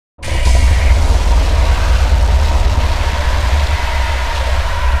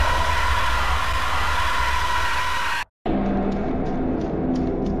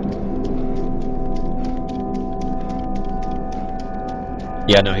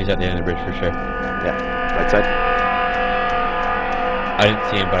Yeah, no, he's at the end of the bridge for sure. Yeah, right side. I didn't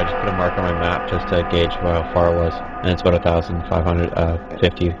see him, but I just put a mark on my map just to gauge how far it was, and it's about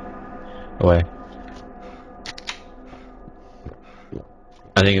 1,550 away.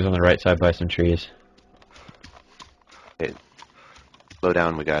 I think he's on the right side by some trees. Okay, slow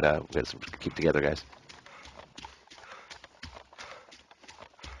down. We got some, keep together, guys.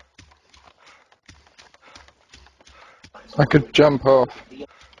 I could jump off.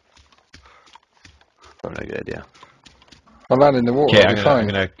 Probably not a good idea. I'll land in the water. Okay, I'll be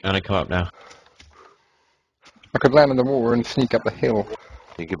fine. I'm gonna come up now. I could land in the water and sneak up the hill.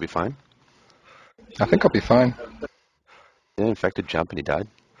 Think you'll be fine? I think I'll be fine. Did an infected jump and he died?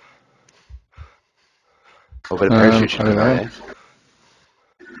 Oh, but a parachute should I don't come out, know. eh?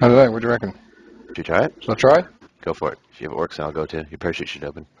 I don't know. What do you reckon? Should you try it? Shall I try? Go for it. If it works, then I'll go too. Your parachute should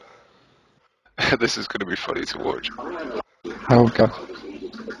open. This is going to be funny to watch. Oh god.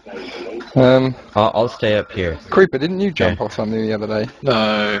 I'll stay up here. Creeper, didn't you jump off something the other day?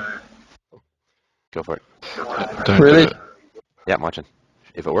 No. Go for it. Don't Really? do it. Yeah, I'm watching.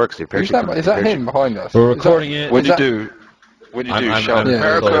 If it works, your Who's parachute that? Is that him behind us? We're Is recording it. When Is you that- do, I'm shout slowly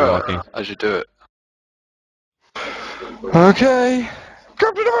America walking. as you do it. Okay.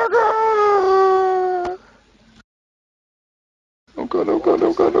 Captain America! Oh god, oh god,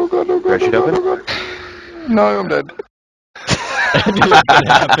 oh god, oh god, oh god. Parachute oh god, open? oh god. No, I'm dead. I knew it was gonna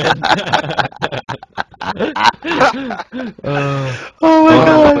happen. Oh my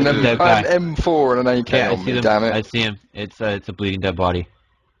god. And And dead I had guy. an M4 and an AK Yeah, I on see me, them. damn I it. see him. It's a bleeding dead body.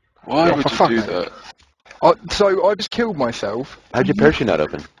 Why Yeah, would for you do fuck's that? So I just killed myself. How'd your parachute not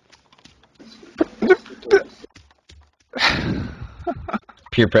open?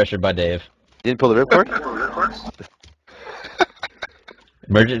 Peer pressure by Dave. You didn't pull the ripcord?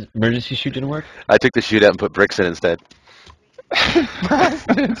 Emergency shoot didn't work. I took the chute out and put bricks in instead. I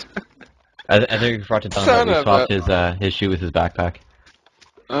think we forgot to tell him Son that we of swapped a- his shoe with his backpack.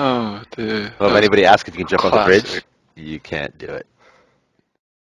 Oh dear. Well, if anybody asks if you can jump off the bridge, Classic. you can't do it.